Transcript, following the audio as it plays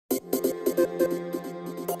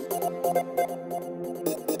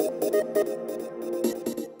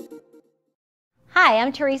Hi,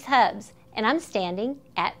 I'm Therese Hubbs, and I'm standing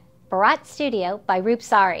at Bharat Studio by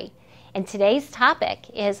Roopsari. And today's topic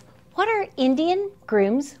is, what are Indian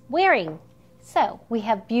grooms wearing? So, we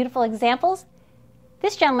have beautiful examples.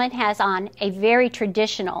 This gentleman has on a very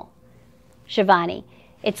traditional shahvani.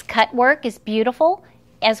 Its cut work is beautiful,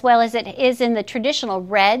 as well as it is in the traditional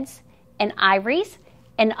reds and ivories,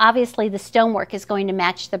 and obviously the stonework is going to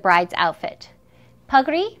match the bride's outfit.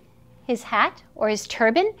 Pugri, his hat or his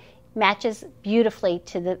turban, matches beautifully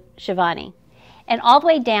to the shahvani. And all the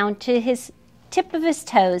way down to his tip of his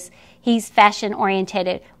toes, he's fashion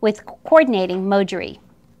oriented with coordinating modri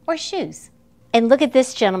or shoes. And look at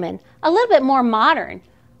this gentleman, a little bit more modern.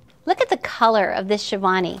 Look at the color of this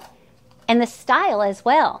shahvani and the style as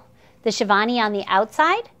well. The shahvani on the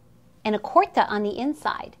outside and a kurta on the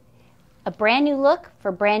inside. A brand new look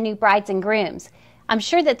for brand new brides and grooms. I'm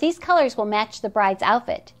sure that these colors will match the bride's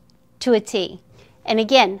outfit to a T. And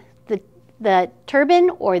again, the turban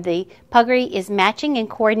or the pugri is matching and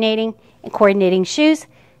coordinating shoes.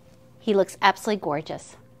 He looks absolutely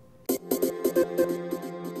gorgeous.